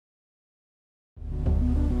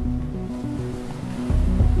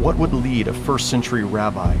What would lead a first-century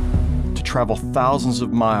rabbi to travel thousands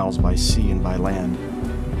of miles by sea and by land,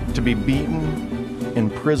 to be beaten,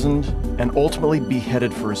 imprisoned, and ultimately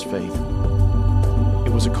beheaded for his faith?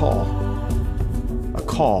 It was a call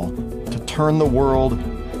to turn the world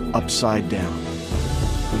upside down.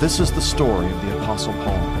 This is the story of the Apostle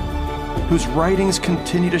Paul, whose writings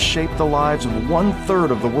continue to shape the lives of 1/3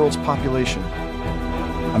 of the world's population.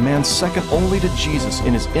 A man second only to Jesus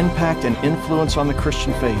in his impact and influence on the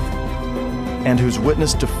Christian faith, and whose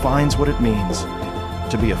witness defines what it means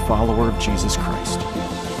to be a follower of Jesus Christ.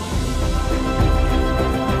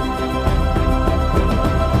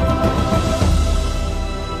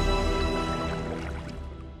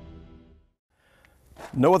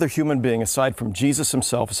 No other human being aside from Jesus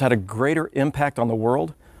himself has had a greater impact on the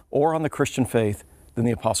world or on the Christian faith than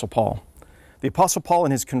the Apostle Paul. The Apostle Paul,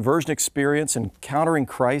 in his conversion experience, encountering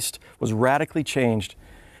Christ, was radically changed.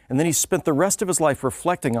 And then he spent the rest of his life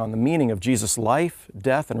reflecting on the meaning of Jesus' life,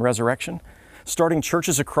 death, and resurrection, starting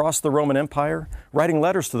churches across the Roman Empire, writing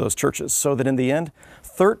letters to those churches, so that in the end,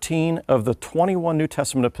 13 of the 21 New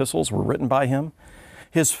Testament epistles were written by him.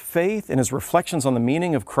 His faith and his reflections on the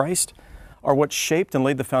meaning of Christ are what shaped and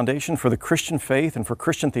laid the foundation for the Christian faith and for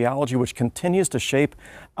Christian theology, which continues to shape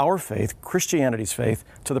our faith, Christianity's faith,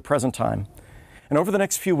 to the present time. And over the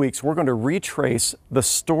next few weeks, we're going to retrace the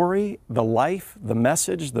story, the life, the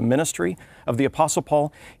message, the ministry of the Apostle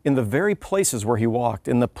Paul in the very places where he walked,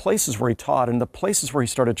 in the places where he taught, in the places where he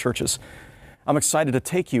started churches. I'm excited to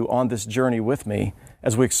take you on this journey with me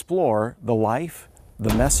as we explore the life,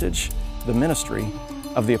 the message, the ministry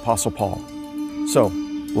of the Apostle Paul. So,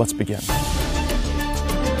 let's begin.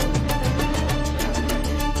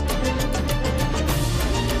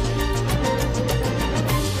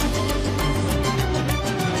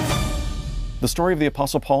 The story of the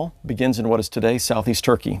Apostle Paul begins in what is today southeast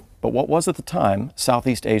Turkey, but what was at the time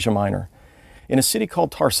Southeast Asia Minor, in a city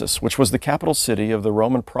called Tarsus, which was the capital city of the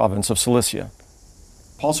Roman province of Cilicia.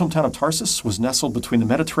 Paul's hometown of Tarsus was nestled between the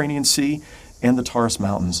Mediterranean Sea and the Taurus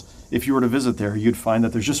Mountains. If you were to visit there, you'd find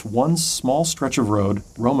that there's just one small stretch of road,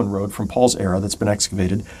 Roman road from Paul's era, that's been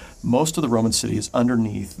excavated. Most of the Roman city is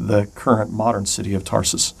underneath the current modern city of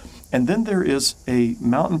Tarsus. And then there is a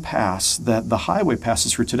mountain pass that the highway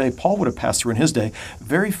passes through today. Paul would have passed through in his day.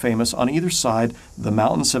 Very famous. On either side, the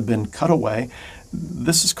mountains have been cut away.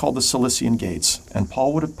 This is called the Cilician Gates. And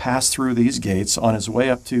Paul would have passed through these gates on his way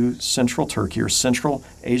up to central Turkey or central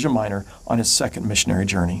Asia Minor on his second missionary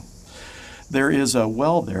journey. There is a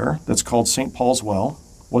well there that's called St. Paul's Well.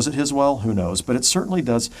 Was it his well? Who knows? But it certainly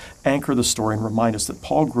does anchor the story and remind us that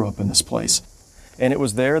Paul grew up in this place. And it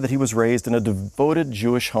was there that he was raised in a devoted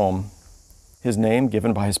Jewish home. His name,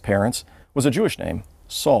 given by his parents, was a Jewish name,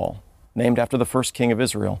 Saul, named after the first king of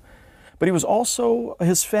Israel. But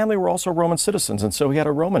his family were also Roman citizens, and so he had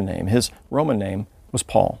a Roman name. His Roman name was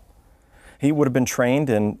Paul. He would have been trained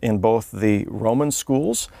in both the Roman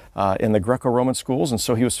schools, in the Greco-Roman schools, and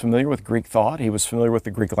so he was familiar with Greek thought. He was familiar with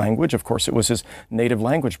the Greek language. Of course, it was his native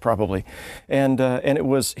language, probably. And it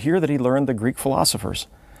was here that he learned the Greek philosophers.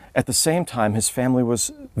 At the same time, his family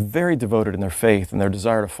was very devoted in their faith and their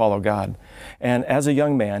desire to follow God. And as a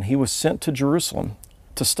young man, he was sent to Jerusalem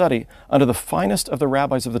to study under the finest of the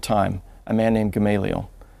rabbis of the time, a man named Gamaliel.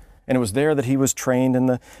 And it was there that he was trained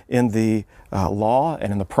in the law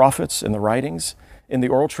and in the prophets, in the writings, in the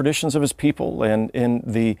oral traditions of his people, and in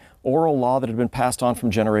the oral law that had been passed on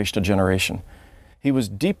from generation to generation. He was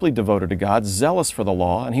deeply devoted to God, zealous for the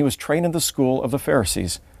law, and he was trained in the school of the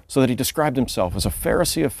Pharisees, so that he described himself as a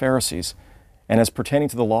Pharisee of Pharisees, and as pertaining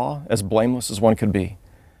to the law, as blameless as one could be.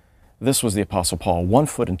 This was the Apostle Paul, 1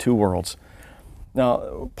 foot in 2 worlds.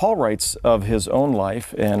 Now, Paul writes of his own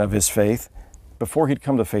life and of his faith before he'd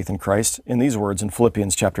come to faith in Christ in these words in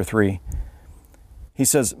Philippians chapter 3. He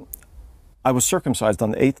says, "I was circumcised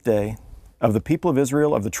on the 8th day, of the people of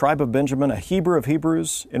Israel, of the tribe of Benjamin, a Hebrew of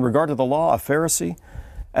Hebrews, in regard to the law, a Pharisee,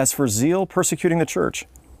 as for zeal, persecuting the church,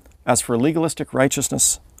 as for legalistic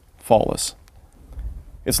righteousness, faultless."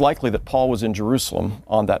 It's likely that Paul was in Jerusalem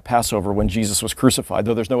on that Passover when Jesus was crucified,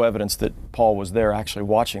 though there's no evidence that Paul was there actually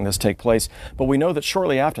watching this take place. But we know that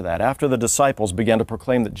shortly after that, after the disciples began to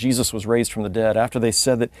proclaim that Jesus was raised from the dead, after they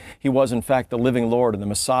said that he was in fact the living Lord and the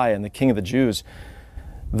Messiah and the King of the Jews,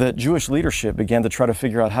 the Jewish leadership began to try to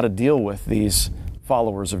figure out how to deal with these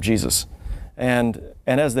followers of Jesus. And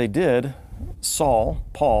as they did,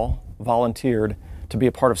 Paul, volunteered to be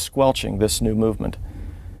a part of squelching this new movement.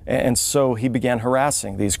 And so he began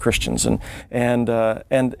harassing these Christians and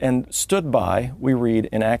stood by. We read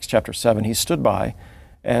in Acts chapter 7, he stood by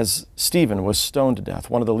as Stephen was stoned to death,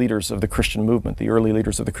 one of the leaders of the Christian movement, the early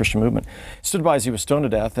leaders of the Christian movement. He stood by as he was stoned to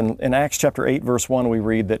death, and in Acts chapter 8, verse 1, we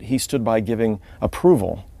read that he stood by giving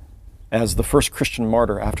approval as the first Christian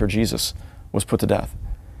martyr after Jesus was put to death.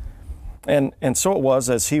 And so it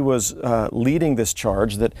was, as he was leading this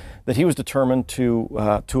charge, that he was determined to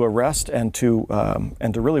arrest and to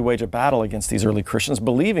really wage a battle against these early Christians,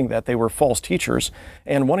 believing that they were false teachers,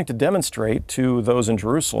 and wanting to demonstrate to those in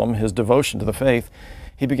Jerusalem his devotion to the faith.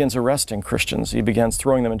 He begins arresting Christians. He begins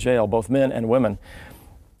throwing them in jail, both men and women.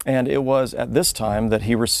 And it was at this time that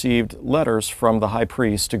he received letters from the high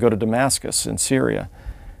priest to go to Damascus in Syria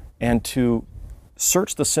and to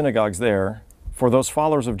search the synagogues there for those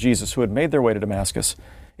followers of Jesus who had made their way to Damascus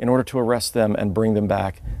in order to arrest them and bring them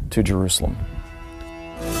back to Jerusalem.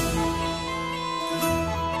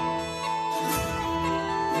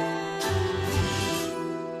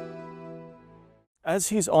 As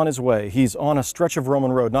he's on his way, he's on a stretch of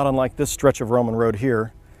Roman road, not unlike this stretch of Roman road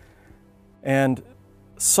here, and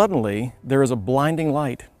suddenly there is a blinding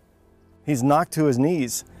light. He's knocked to his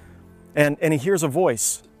knees, and he hears a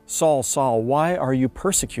voice, "Saul, Saul, why are you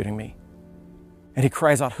persecuting me?" And he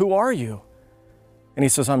cries out, "Who are you?" And he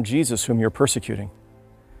says, "I'm Jesus whom you're persecuting."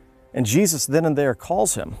 And Jesus then and there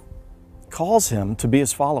calls him to be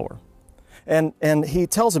his follower. And he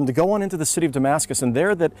tells him to go on into the city of Damascus, and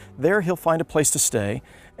there he'll find a place to stay.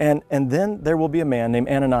 And then there will be a man named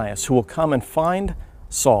Ananias who will come and find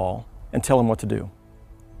Saul and tell him what to do.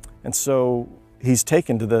 And so he's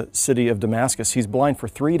taken to the city of Damascus. He's blind for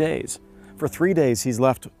 3 days. For 3 days, he's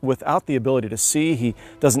left without the ability to see. He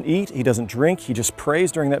doesn't eat, he doesn't drink, he just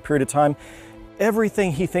prays during that period of time.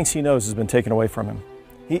 Everything he thinks he knows has been taken away from him.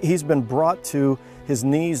 He's been brought to his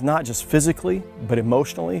knees, not just physically, but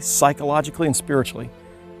emotionally, psychologically, and spiritually.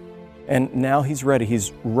 And now he's ready.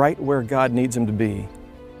 He's right where God needs him to be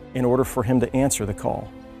in order for him to answer the call.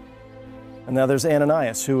 And now there's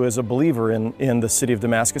Ananias, who is a believer in the city of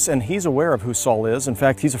Damascus, and he's aware of who Saul is. In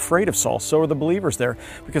fact, he's afraid of Saul. So are the believers there,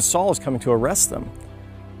 because Saul is coming to arrest them.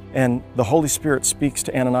 And the Holy Spirit speaks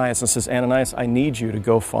to Ananias and says, "Ananias, I need you to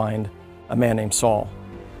go find a man named Saul."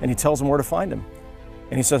 And he tells him where to find him.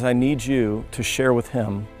 And he says, "I need you to share with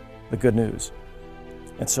him the good news."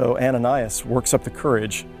 And so Ananias works up the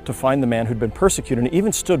courage to find the man who'd been persecuted and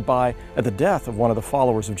even stood by at the death of one of the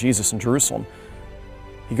followers of Jesus in Jerusalem.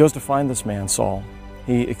 He goes to find this man, Saul.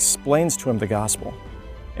 He explains to him the gospel.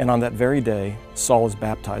 And on that very day, Saul is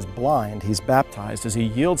baptized. Blind, he's baptized as he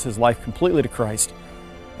yields his life completely to Christ.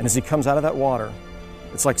 And as he comes out of that water,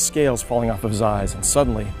 it's like scales falling off of his eyes. And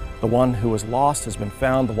suddenly, the one who was lost has been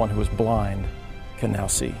found. The one who was blind can now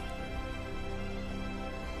see.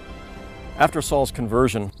 After Saul's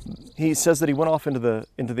conversion, he says that he went off into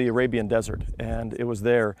the Arabian desert, and it was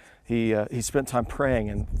there he spent time praying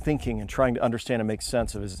and thinking and trying to understand and make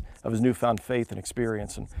sense of his newfound faith and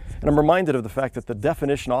experience. And I'm reminded of the fact that the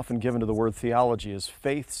definition often given to the word theology is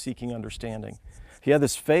faith-seeking understanding. He had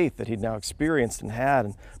this faith that he'd now experienced and had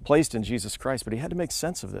and placed in Jesus Christ, but he had to make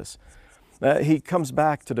sense of this. He comes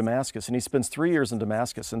back to Damascus, and he spends 3 years in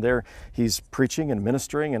Damascus, and there he's preaching and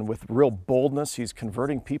ministering, and with real boldness he's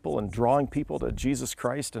converting people and drawing people to Jesus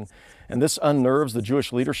Christ. And this unnerves the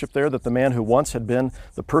Jewish leadership there, that the man who once had been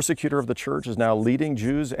the persecutor of the church is now leading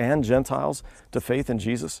Jews and Gentiles to faith in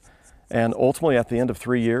Jesus. And ultimately, at the end of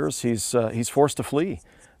 3 years, he's forced to flee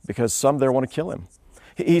because some there want to kill him.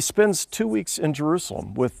 He spends 2 weeks in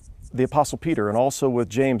Jerusalem with the Apostle Peter and also with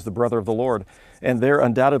James, the brother of the Lord. And they're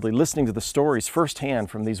undoubtedly listening to the stories firsthand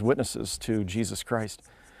from these witnesses to Jesus Christ.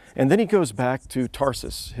 And then he goes back to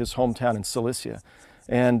Tarsus, his hometown in Cilicia.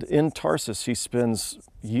 And in Tarsus, he spends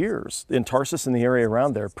years in Tarsus and the area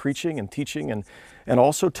around there preaching and teaching and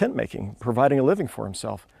also tent making, providing a living for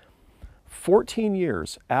himself. 14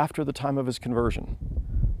 years after the time of his conversion,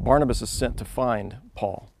 Barnabas is sent to find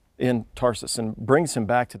Paul in Tarsus and brings him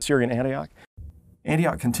back to Syrian Antioch.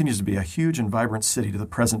 Antioch continues to be a huge and vibrant city to the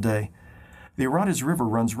present day. The Orontes River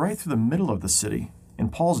runs right through the middle of the city. In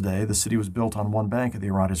Paul's day, the city was built on one bank of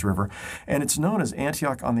the Orontes River, and it's known as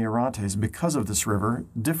Antioch on the Orontes because of this river,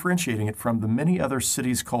 differentiating it from the many other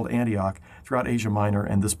cities called Antioch throughout Asia Minor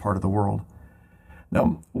and this part of the world.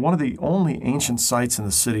 Now, one of the only ancient sites in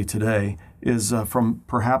the city today is from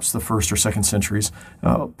perhaps the 1st or 2nd centuries,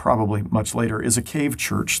 probably much later, is a cave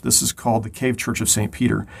church. This is called the Cave Church of St.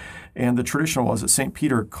 Peter. And the tradition was that St.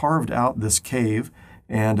 Peter carved out this cave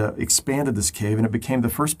and expanded this cave, and it became the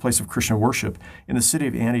first place of Christian worship in the city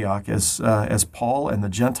of Antioch as Paul and the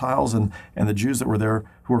Gentiles and the Jews that were there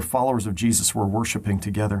who were followers of Jesus were worshiping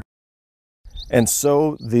together. And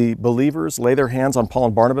so the believers lay their hands on Paul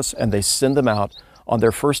and Barnabas, and they send them out on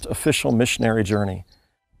their first official missionary journey.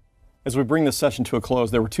 As we bring this session to a close,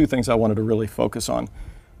 there were two things I wanted to really focus on.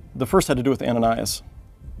 The first had to do with Ananias.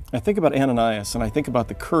 I think about Ananias and I think about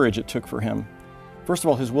the courage it took for him. First of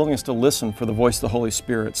all, his willingness to listen for the voice of the Holy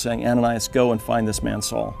Spirit saying, Ananias, go and find this man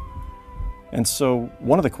Saul. And so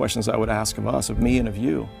one of the questions I would ask of us, of me and of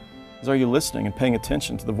you, is are you listening and paying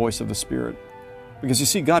attention to the voice of the Spirit? Because you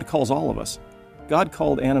see, God calls all of us. God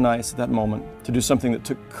called Ananias at that moment to do something that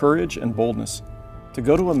took courage and boldness, to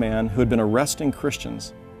go to a man who had been arresting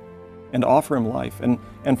Christians and offer him life.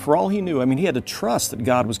 And for all he knew, he had to trust that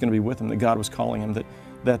God was going to be with him, that God was calling him,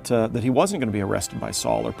 that he wasn't going to be arrested by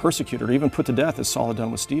Saul or persecuted or even put to death as Saul had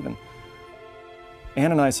done with Stephen.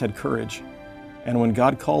 Ananias had courage, and when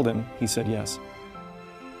God called him, he said yes.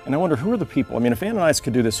 And I wonder, who are the people? If Ananias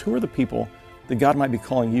could do this, who are the people that God might be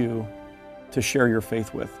calling you to share your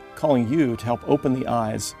faith with, calling you to help open the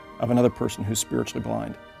eyes of another person who's spiritually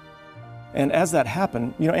blind? And as that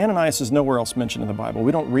happened, Ananias is nowhere else mentioned in the Bible.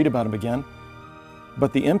 We don't read about him again.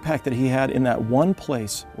 But the impact that he had in that one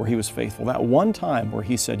place where he was faithful, that one time where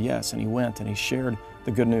he said yes and he went and he shared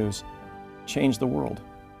the good news, changed the world.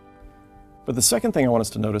 But the second thing I want us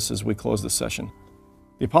to notice as we close this session,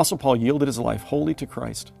 the Apostle Paul yielded his life wholly to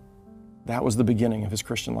Christ. That was the beginning of his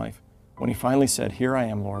Christian life, when he finally said, here I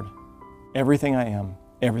am, Lord. Everything I am,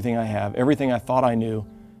 everything I have, everything I thought I knew,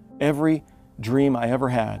 every dream I ever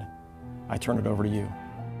had, I turn it over to you.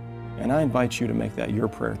 And I invite you to make that your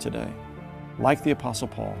prayer today. Like the Apostle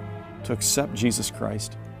Paul, to accept Jesus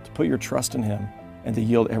Christ, to put your trust in him, and to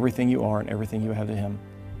yield everything you are and everything you have to him.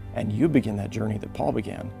 And you begin that journey that Paul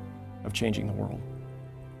began of changing the world.